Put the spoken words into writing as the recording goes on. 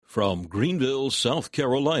From Greenville, South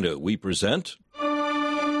Carolina, we present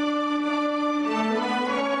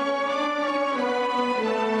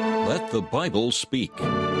Let the Bible Speak.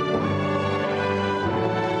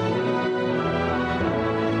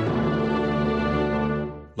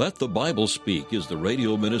 Let the Bible Speak is the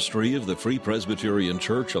radio ministry of the Free Presbyterian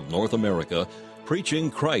Church of North America,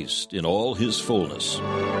 preaching Christ in all His fullness.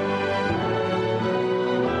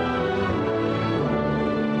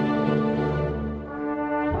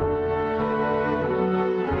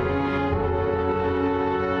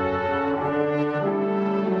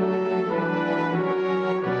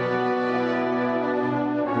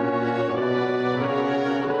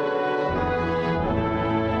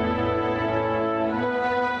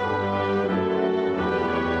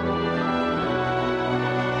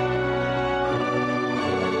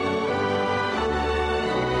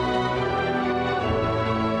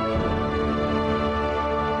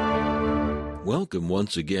 Welcome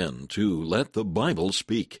once again to Let the Bible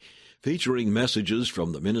Speak, featuring messages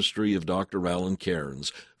from the ministry of Dr. Alan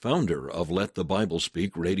Cairns, founder of Let the Bible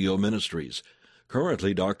Speak Radio Ministries.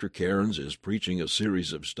 Currently, Dr. Cairns is preaching a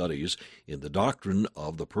series of studies in the doctrine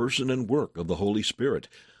of the person and work of the Holy Spirit,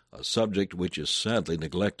 a subject which is sadly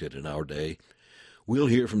neglected in our day. We'll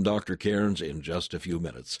hear from Dr. Cairns in just a few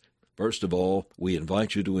minutes. First of all, we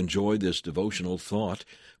invite you to enjoy this devotional thought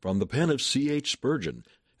from the pen of C.H. Spurgeon,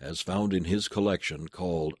 as found in his collection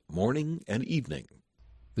called Morning and Evening.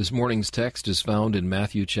 This morning's text is found in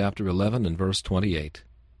Matthew chapter 11 and verse 28.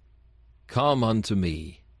 Come unto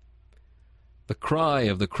me. The cry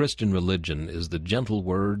of the Christian religion is the gentle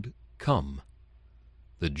word, come.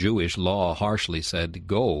 The Jewish law harshly said,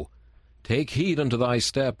 Go, take heed unto thy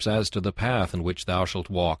steps as to the path in which thou shalt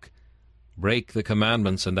walk. Break the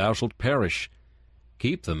commandments, and thou shalt perish.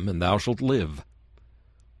 Keep them, and thou shalt live.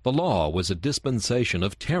 The law was a dispensation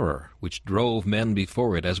of terror, which drove men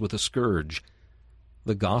before it as with a scourge.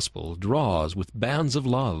 The gospel draws with bands of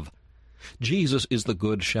love. Jesus is the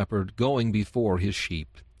good shepherd, going before his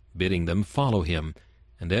sheep, bidding them follow him,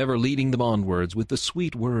 and ever leading them onwards with the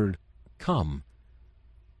sweet word, Come.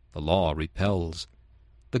 The law repels.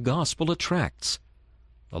 The gospel attracts.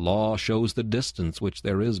 The law shows the distance which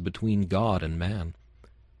there is between God and man.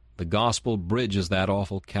 The gospel bridges that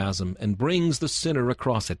awful chasm and brings the sinner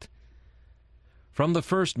across it. From the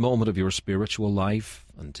first moment of your spiritual life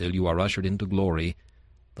until you are ushered into glory,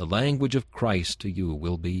 the language of Christ to you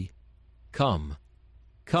will be, Come,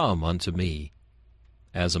 come unto me.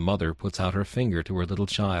 As a mother puts out her finger to her little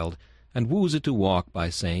child and woos it to walk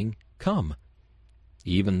by saying, Come.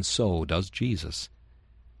 Even so does Jesus.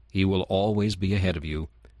 He will always be ahead of you,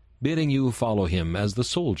 bidding you follow him as the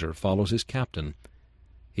soldier follows his captain.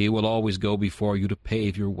 He will always go before you to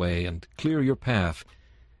pave your way and clear your path,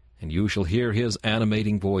 and you shall hear his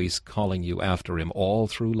animating voice calling you after him all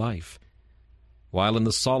through life. While in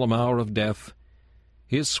the solemn hour of death,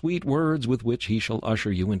 his sweet words with which he shall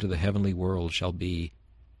usher you into the heavenly world shall be,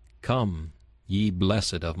 Come, ye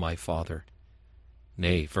blessed of my Father.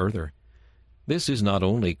 Nay, further, this is not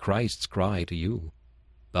only Christ's cry to you,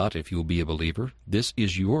 but if you'll be a believer, this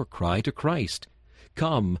is your cry to Christ.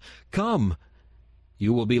 Come, come!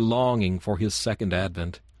 You will be longing for his second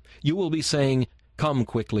advent. You will be saying, Come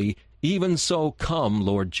quickly, even so come,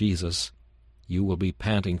 Lord Jesus. You will be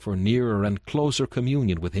panting for nearer and closer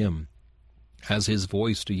communion with him. As his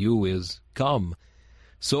voice to you is, Come,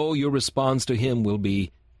 so your response to him will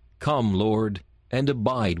be, Come, Lord, and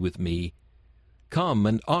abide with me. Come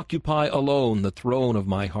and occupy alone the throne of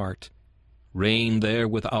my heart. Reign there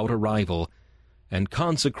without a rival, and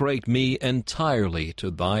consecrate me entirely to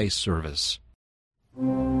thy service.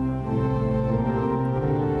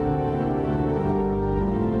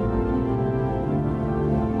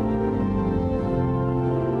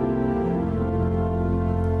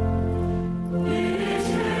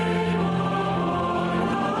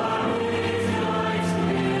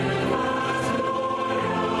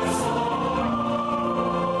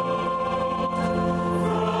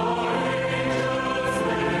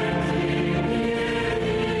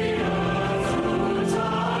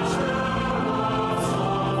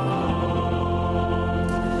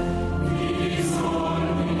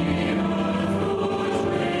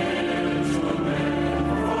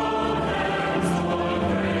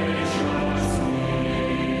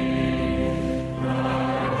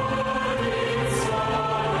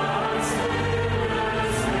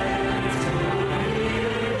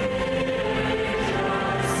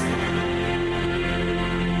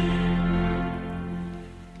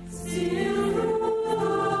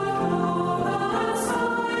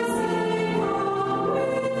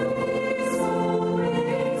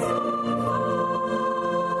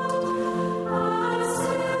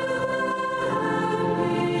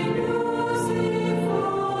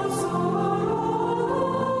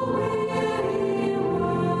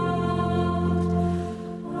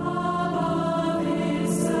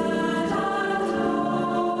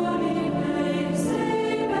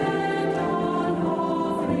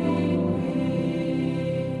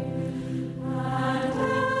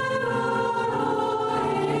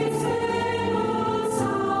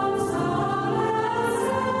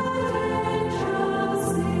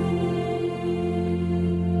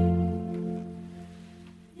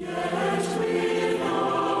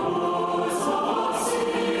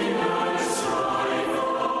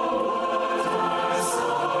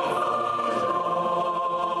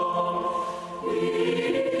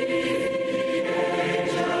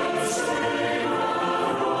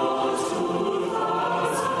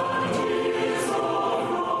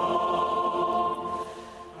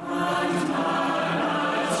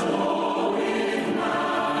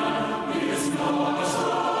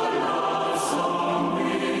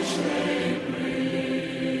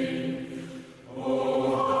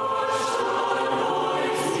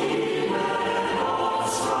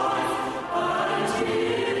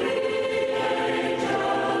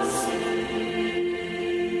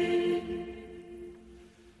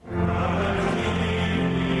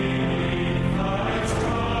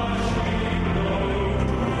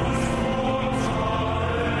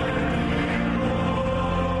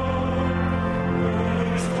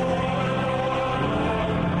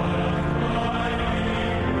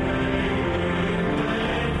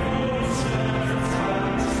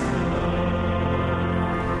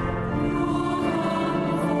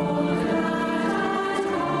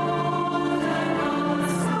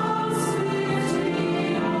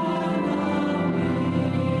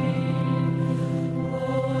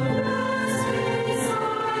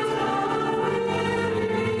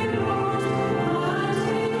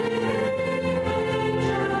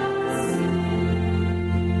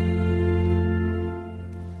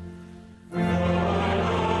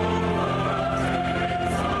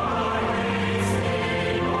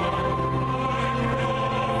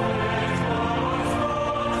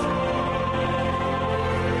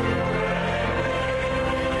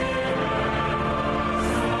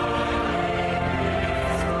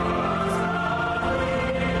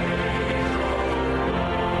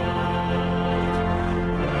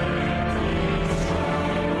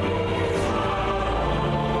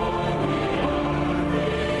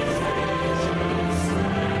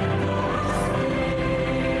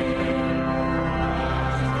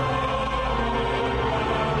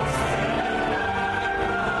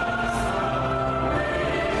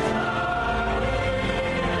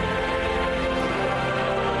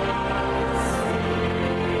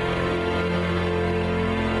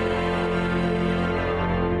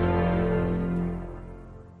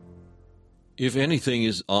 If anything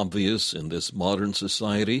is obvious in this modern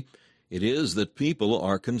society, it is that people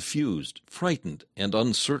are confused, frightened, and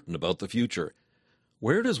uncertain about the future.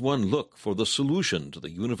 Where does one look for the solution to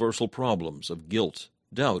the universal problems of guilt,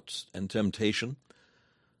 doubt, and temptation?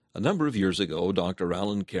 A number of years ago, Dr.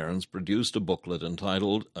 Alan Cairns produced a booklet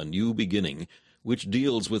entitled A New Beginning, which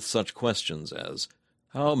deals with such questions as,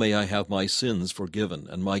 how may I have my sins forgiven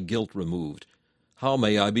and my guilt removed? How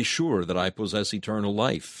may I be sure that I possess eternal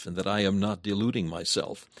life and that I am not deluding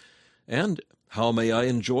myself? And how may I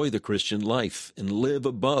enjoy the Christian life and live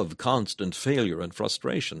above constant failure and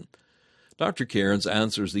frustration? Dr. Cairns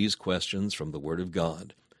answers these questions from the Word of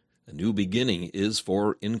God. A New Beginning is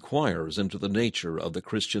for inquirers into the nature of the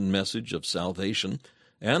Christian message of salvation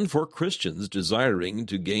and for Christians desiring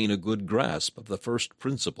to gain a good grasp of the first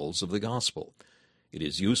principles of the gospel. It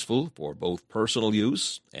is useful for both personal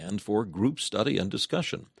use and for group study and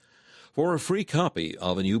discussion. For a free copy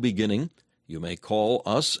of A New Beginning, you may call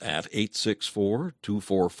us at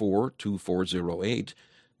 864-244-2408.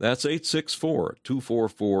 That's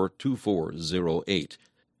 864-244-2408.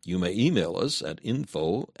 You may email us at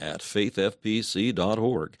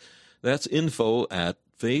info@faithfpc.org. That's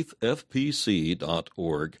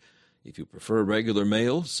info@faithfpc.org. If you prefer regular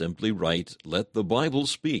mail, simply write Let the Bible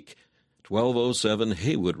Speak, 1207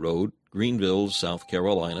 Haywood Road, Greenville, South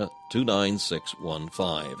Carolina,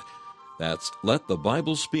 29615. That's Let the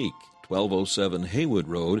Bible Speak, 1207 Haywood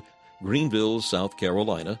Road, Greenville, South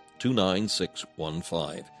Carolina,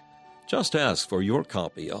 29615. Just ask for your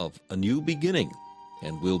copy of A New Beginning,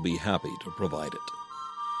 and we'll be happy to provide it.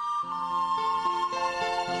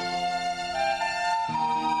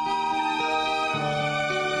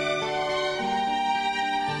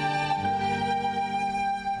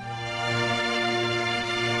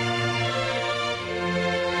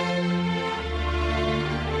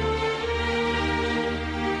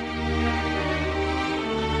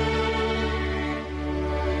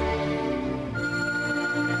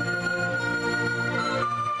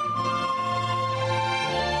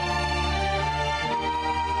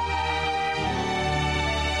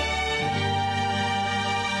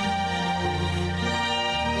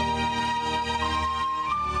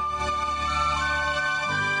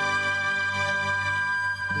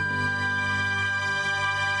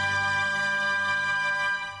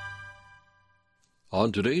 On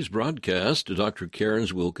today's broadcast, Dr.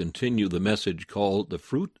 Cairns will continue the message called The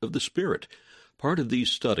Fruit of the Spirit, part of these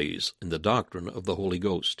studies in the doctrine of the Holy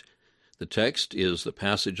Ghost. The text is the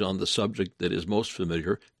passage on the subject that is most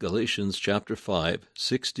familiar, Galatians chapter 5,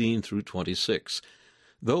 16 through 26.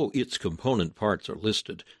 Though its component parts are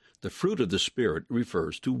listed, the fruit of the Spirit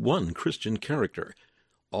refers to one Christian character.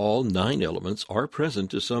 All 9 elements are present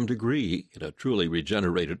to some degree in a truly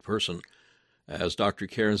regenerated person. As Dr.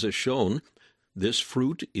 Cairns has shown, this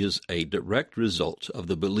fruit is a direct result of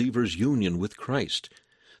the believer's union with Christ.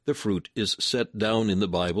 The fruit is set down in the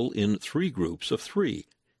Bible in 3 groups of 3,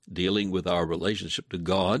 dealing with our relationship to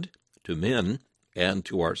God, to men, and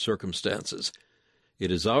to our circumstances. It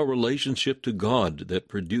is our relationship to God that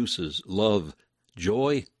produces love,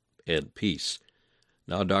 joy, and peace.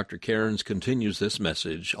 Now Dr. Cairns continues this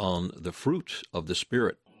message on the fruit of the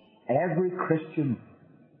Spirit. Every Christian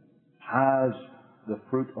has the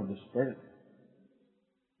fruit of the Spirit.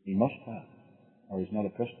 He must have, or he's not a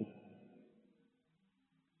Christian.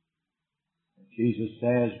 Jesus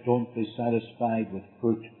says, don't be satisfied with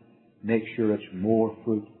fruit. Make sure it's more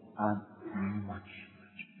fruit and much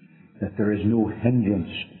fruit. That there is no hindrance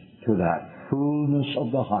to that fullness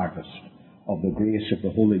of the harvest of the grace of the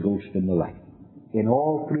Holy Ghost in the life. In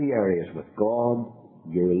all 3 areas, with God,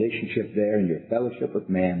 your relationship there, and your fellowship with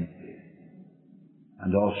men,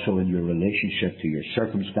 and also in your relationship to your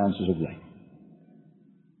circumstances of life.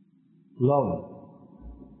 Love.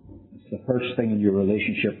 It's the first thing in your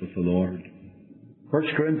relationship with the Lord.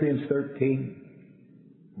 1 Corinthians 13.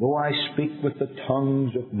 Though I speak with the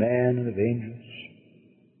tongues of men and of angels,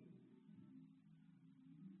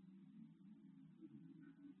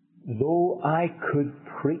 though I could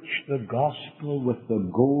preach the gospel with the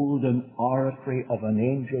golden oratory of an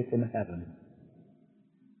angel from heaven,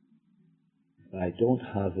 if I don't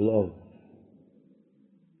have love,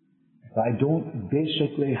 if I don't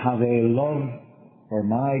basically have a love for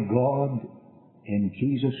my God in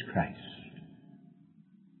Jesus Christ,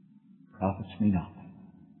 profits me nothing.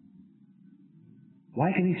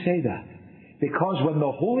 Why can he say that? Because when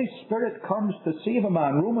the Holy Spirit comes to save a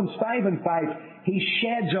man, Romans 5 and 5, he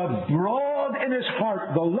sheds abroad in his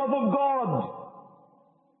heart the love of God.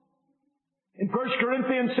 In 1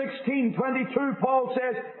 Corinthians 16:22, Paul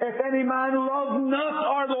says, if any man love not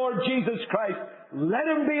our Lord Jesus Christ, let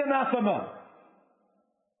him be anathema.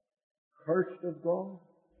 cursed of God?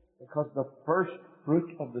 Because the first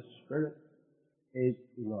fruit of the Spirit is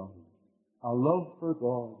love. A love for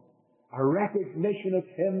God, a recognition of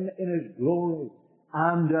Him in His glory,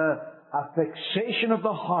 and a fixation of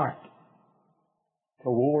the heart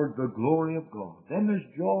toward the glory of God. Then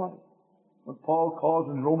there's joy. What Paul calls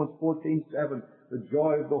in Romans 14:7, the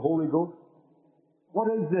joy of the Holy Ghost.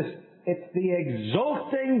 What is this? It's the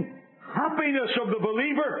exulting happiness of the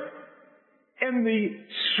believer in the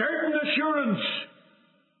certain assurance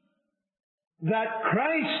that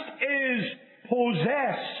Christ is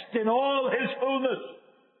possessed in all His fullness.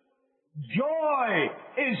 Joy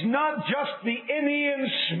is not just the inane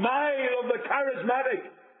smile of the charismatic.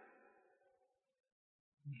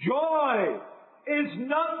 Joy is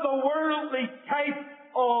not the worldly type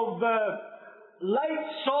of light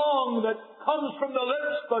song that comes from the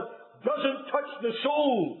lips but doesn't touch the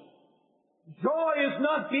soul. Joy is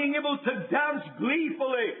not being able to dance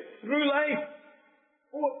gleefully through life.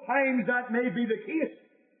 Oh, at times that may be the case.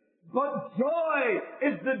 But joy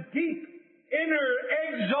is the deep inner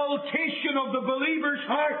exaltation of the believer's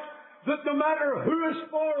heart, that no matter who is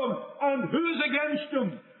for him and who's against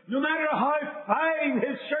him, no matter how fine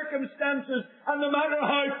his circumstances and no matter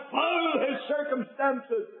how foul his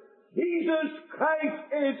circumstances, Jesus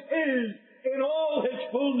Christ is his in all His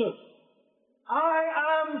fullness. I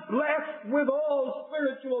am blessed with all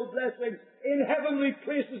spiritual blessings in heavenly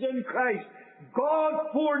places in Christ.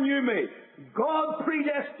 God foreknew me. God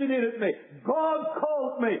predestinated me. God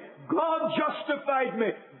called me. God justified me.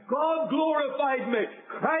 God glorified me.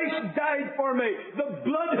 Christ died for me. The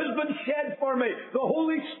blood has been shed for me. The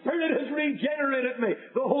Holy Spirit has regenerated me.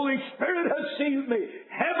 The Holy Spirit has sealed me.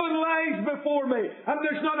 Heaven lies before me. And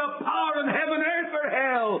there's not a power in heaven, earth, or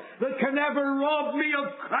hell that can ever rob me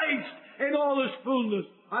of Christ in all His fullness.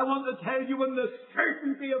 I want to tell you, when the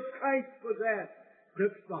certainty of Christ possessed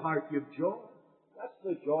grips the heart, you have joy. That's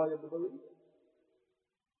the joy of the believer.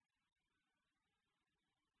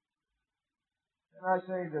 And I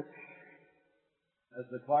say that, as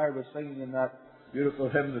the choir was singing in that beautiful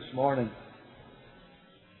hymn this morning,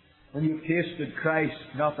 when you've tasted Christ,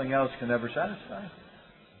 nothing else can ever satisfy.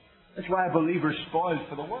 That's why a believer's spoiled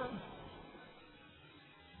for the world.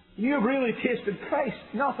 You've really tasted Christ,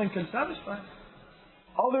 nothing can satisfy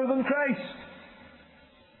other than Christ.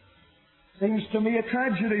 Seems to me a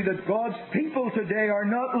tragedy that God's people today are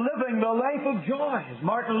not living the life of joy. As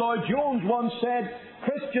Martin Lloyd-Jones once said,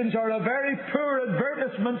 Christians are a very poor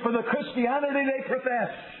advertisement for the Christianity they profess.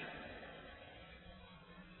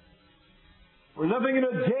 We're living in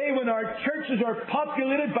a day when our churches are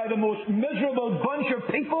populated by the most miserable bunch of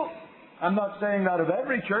people. I'm not saying that of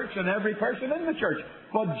every church and every person in the church,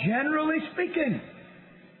 but generally speaking,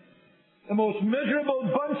 the most miserable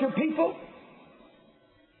bunch of people.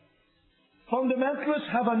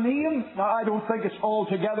 Fundamentalists have a name. Now, I don't think it's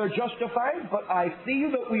altogether justified, but I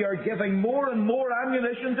feel that we are giving more and more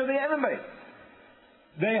ammunition to the enemy.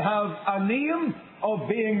 They have a name of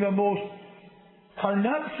being the most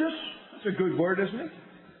pernicious. That's a good word, isn't it?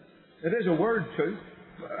 It is a word, too.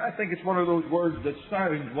 I think it's one of those words that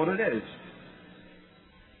sounds what it is.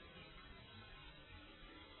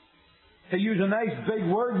 To use a nice big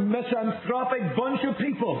word, misanthropic bunch of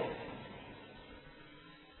people.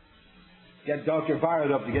 Get Dr.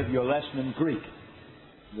 Barrett up to give you a lesson in Greek.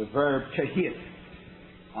 The verb to hate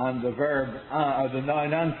and the verb, the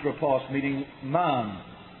noun anthropos, meaning man.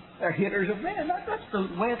 They're haters of men. That's the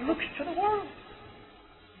way it looks to the world.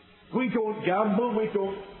 We don't gamble, we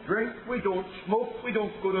don't drink, we don't smoke, we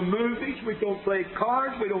don't go to movies, we don't play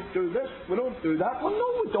cards, we don't do this, we don't do that. Well,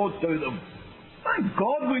 no, we don't do them. Thank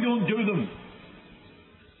God we don't do them.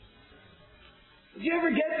 Did you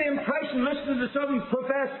ever get the impression, listening to some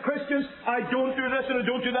professed Christians, I don't do this and I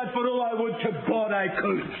don't do that, but oh, I would to God I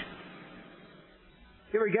could.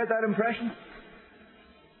 You ever get that impression?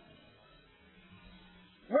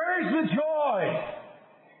 Where's the joy?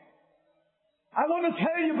 I want to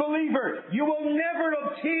tell you, believer, you will never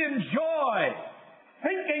obtain joy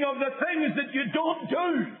thinking of the things that you don't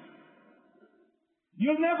do.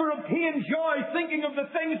 You'll never obtain joy thinking of the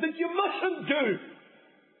things that you mustn't do.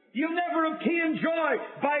 You'll never obtain joy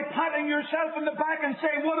by patting yourself on the back and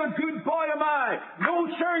saying, what a good boy am I. No,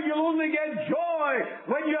 sir, you'll only get joy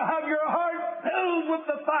when you have your heart filled with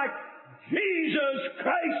the fact, Jesus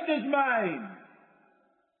Christ is mine.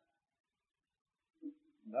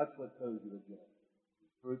 And that's what fills you with joy.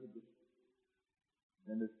 The fruit of the Spirit.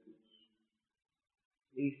 Then it's peace.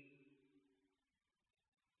 Peace.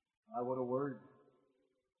 Ah, what a word.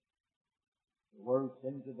 The world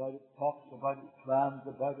sings about it, talks about it, plans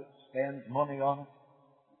about it, spends money on it.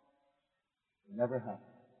 It never happens.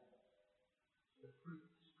 The fruit of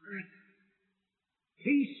the Spirit.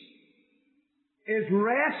 Peace is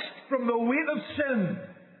rest from the weight of sin.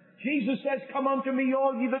 Jesus says, "Come unto me,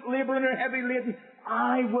 all ye that labor and are heavy laden.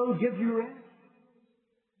 I will give you rest.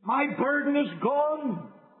 My burden is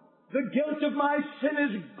gone. The guilt of my sin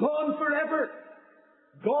is gone forever.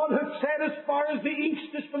 God hath said, as far as the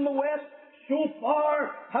east is from the west, so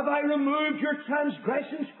far have I removed your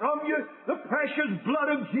transgressions from you. The precious blood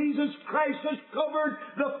of Jesus Christ has covered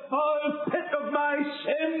the foul pit of my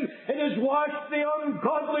sin. It has washed the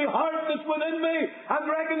ungodly heart that's within me and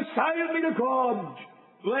reconciled me to God.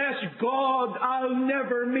 Bless God, I'll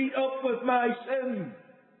never meet up with my sin."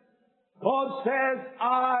 God says,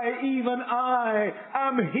 "I, even I,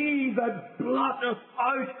 am He that blotteth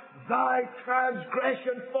out thy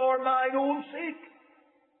transgression for mine own sake.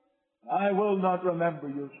 I will not remember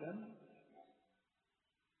your sin."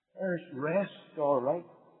 There's rest, all right.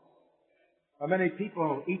 How many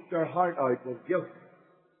people eat their heart out with guilt?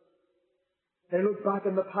 They look back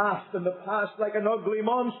in the past, and the past, like an ugly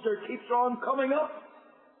monster, keeps on coming up.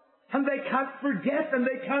 And they can't forget, and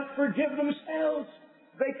they can't forgive themselves.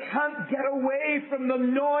 They can't get away from the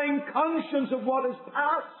gnawing conscience of what is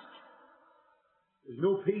past. There's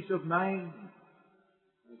no peace of mind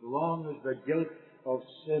as long as the guilt of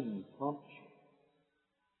sin haunts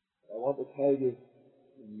you. I want to tell you,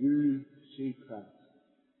 when you see Christ,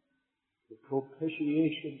 the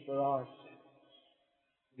propitiation for our sins,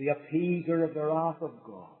 the appeaser of the wrath of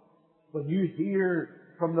God, when you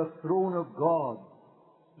hear from the throne of God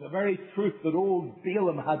the very truth that old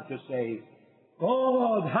Balaam had to say,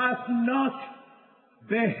 "God hath not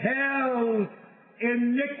beheld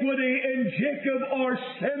iniquity in Jacob or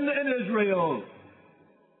sin in Israel."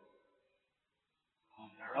 Oh,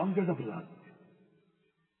 they're under the blood.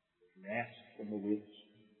 Rest from the weight.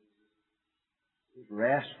 There's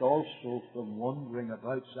rest also from wondering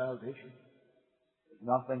about salvation.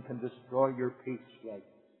 Nothing can destroy your peace like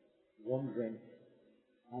wondering,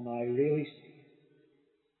 am I really saved?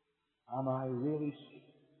 Am I really saved?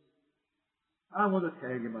 I want to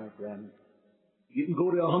tell you, my friend, you can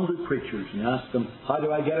go to 100 preachers and ask them, "How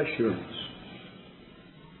do I get assurance?"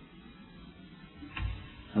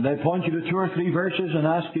 And they point you to 2 or 3 verses and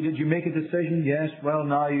ask you, "Did you make a decision?" "Yes." "Well,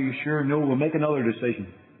 now are you sure?" "No." "We'll make another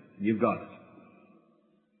decision." You've got it.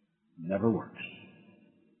 Never works.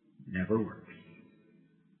 Never works.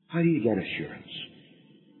 How do you get assurance?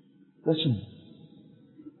 Listen,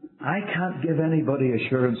 I can't give anybody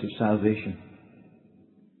assurance of salvation.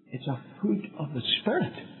 It's a fruit of the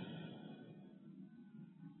Spirit.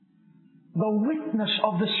 The witness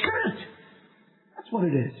of the Spirit. That's what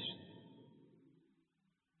it is.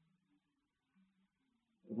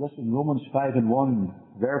 But listen, Romans 5:1,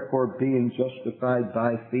 "Therefore, being justified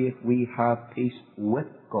by faith, we have peace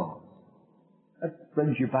with God." That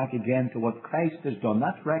brings you back again to what Christ has done.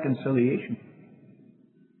 That's reconciliation.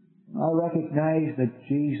 I recognize that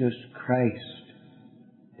Jesus Christ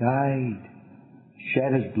died,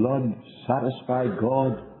 shed His blood, satisfied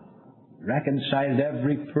God, reconciled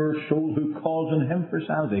every poor soul who calls on Him for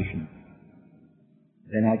salvation.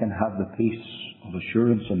 Then I can have the peace of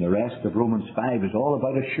assurance, and the rest of Romans 5 is all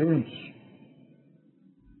about assurance.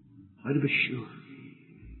 How to be sure.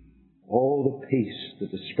 All the peace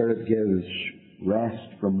that the Spirit gives,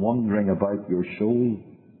 rest from wondering about your soul.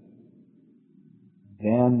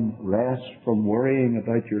 Then rest from worrying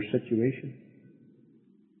about your situation.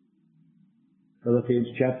 Philippians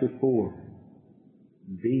chapter 4.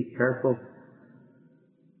 Be careful.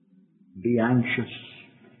 Be anxious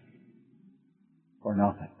for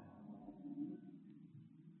nothing.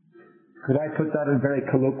 Could I put that in very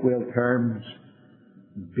colloquial terms?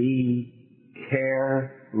 Be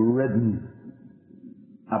care-ridden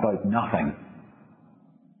about nothing.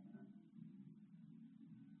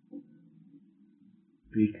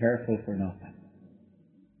 Be careful for nothing.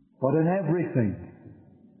 But in everything.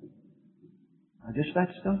 Now just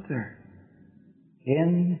let's stop there.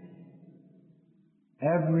 In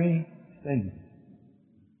everything.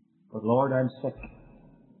 But Lord, I'm sick.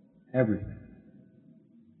 Everything.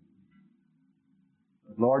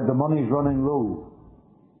 But Lord, the money's running low.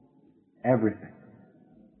 Everything.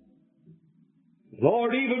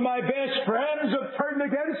 Lord, even my best friends have turned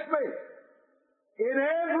against me. In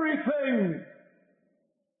everything.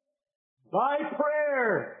 By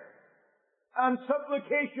prayer and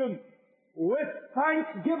supplication with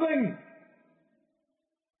thanksgiving.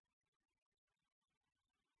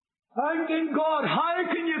 Thanking God. How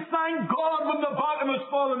can you thank God when the bottom has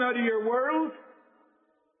fallen out of your world?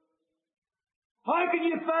 How can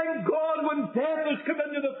you thank God when death has come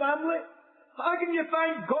into the family? How can you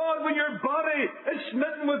thank God when your body is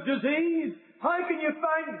smitten with disease? How can you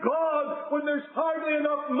find God when there's hardly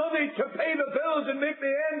enough money to pay the bills and make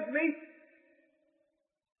the ends meet?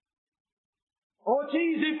 Oh, it's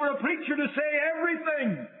easy for a preacher to say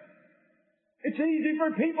everything. It's easy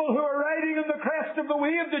for people who are riding on the crest of the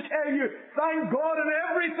wave to tell you, find God in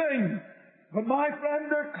everything. But my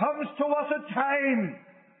friend, there comes to us a time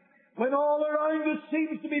when all around us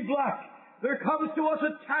seems to be black. There comes to us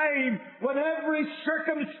a time when every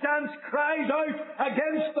circumstance cries out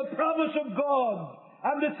against the promise of God.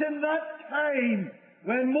 And it's in that time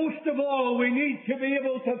when most of all we need to be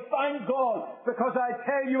able to find God. Because I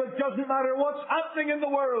tell you, it doesn't matter what's happening in the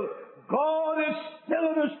world. God is still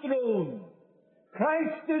on His throne.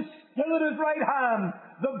 Christ is still at His right hand.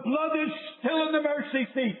 The blood is still in the mercy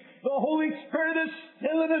seat. The Holy Spirit is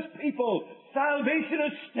still in His people. Salvation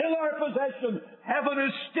is still our possession. Heaven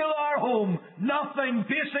is still our home. Nothing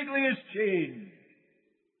basically has changed.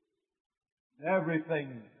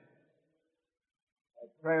 Everything. By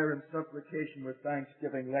prayer and supplication with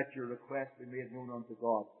thanksgiving, let your request be made known unto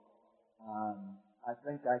God. I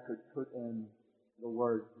think I could put in the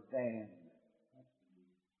word then.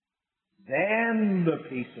 Then the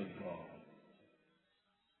peace of God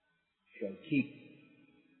shall keep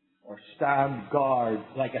or stand guard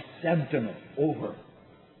like a sentinel over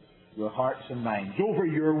your hearts and minds, over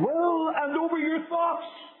your will and over your thoughts.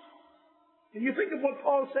 Can you think of what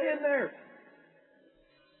Paul's saying there?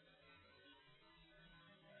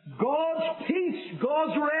 God's peace,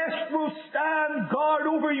 God's rest will stand guard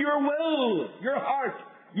over your will, your heart,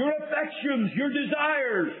 your affections, your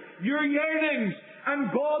desires, your yearnings.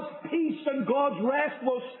 And God's peace and God's rest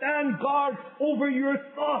will stand guard over your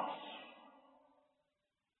thoughts.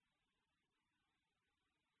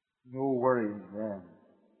 No worrying then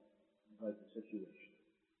about the situation.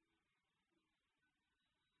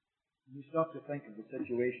 You stop to think of the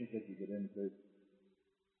situations that you get into.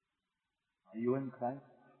 Are you in Christ?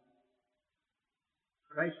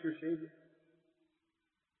 Christ your Savior?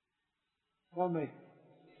 Tell me.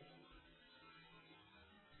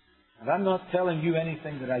 And I'm not telling you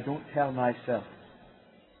anything that I don't tell myself.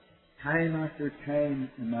 Time after time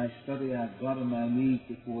in my study, I've got on my knees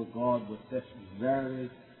before God with this very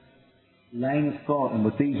line of thought and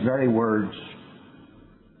with these very words.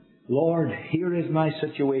 Lord, here is my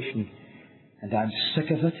situation, and I'm sick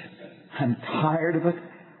of it. I'm tired of it.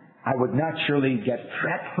 I would naturally get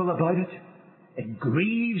fretful about it. It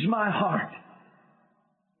grieves my heart.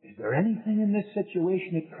 Is there anything in this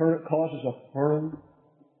situation that causes a furrow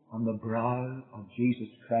on the brow of Jesus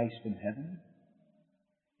Christ in heaven?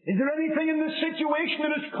 Is there anything in this situation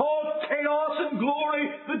that has caused chaos and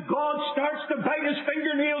glory that God starts to bite His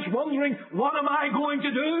fingernails wondering, what am I going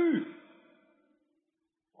to do?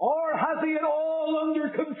 Or has He it all under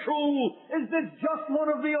control? Is this just one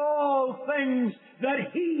of the all things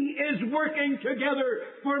that He is working together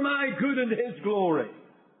for my good and His glory?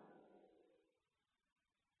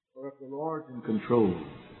 For if the Lord's in control,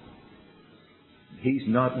 He's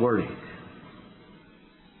not worried,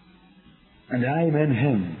 and I'm in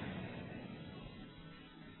Him,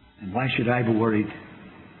 and why should I be worried?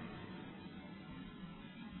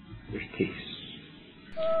 There's peace.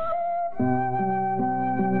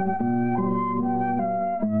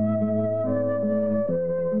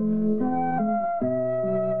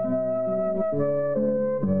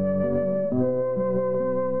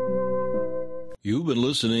 You've been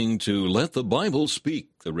listening to Let the Bible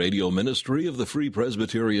Speak, the radio ministry of the Free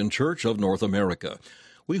Presbyterian Church of North America.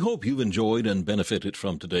 We hope you've enjoyed and benefited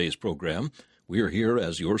from today's program. We are here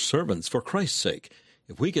as your servants for Christ's sake.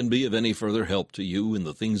 If we can be of any further help to you in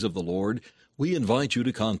the things of the Lord, we invite you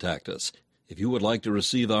to contact us. If you would like to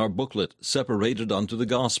receive our booklet, Separated Unto the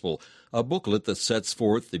Gospel, a booklet that sets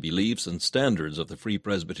forth the beliefs and standards of the Free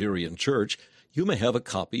Presbyterian Church, you may have a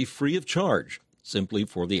copy free of charge, simply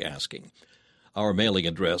for the asking. Our mailing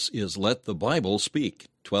address is Let the Bible Speak,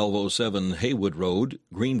 1207 Haywood Road,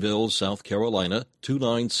 Greenville, South Carolina,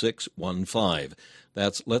 29615.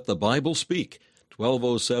 That's Let the Bible Speak,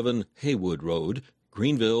 1207 Haywood Road,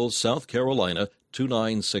 Greenville, South Carolina,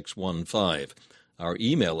 29615. Our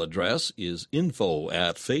email address is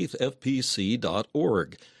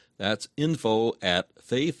info@faithfpc.org. That's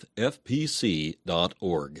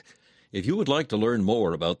info@faithfpc.org. If you would like to learn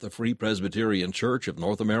more about the Free Presbyterian Church of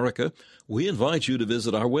North America, we invite you to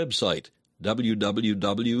visit our website,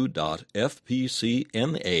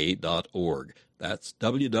 www.fpcna.org. That's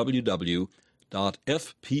www.fpcna.org.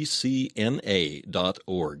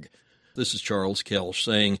 This is Charles Kelsch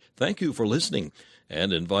saying thank you for listening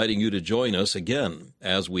and inviting you to join us again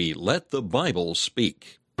as we Let the Bible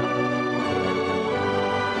Speak.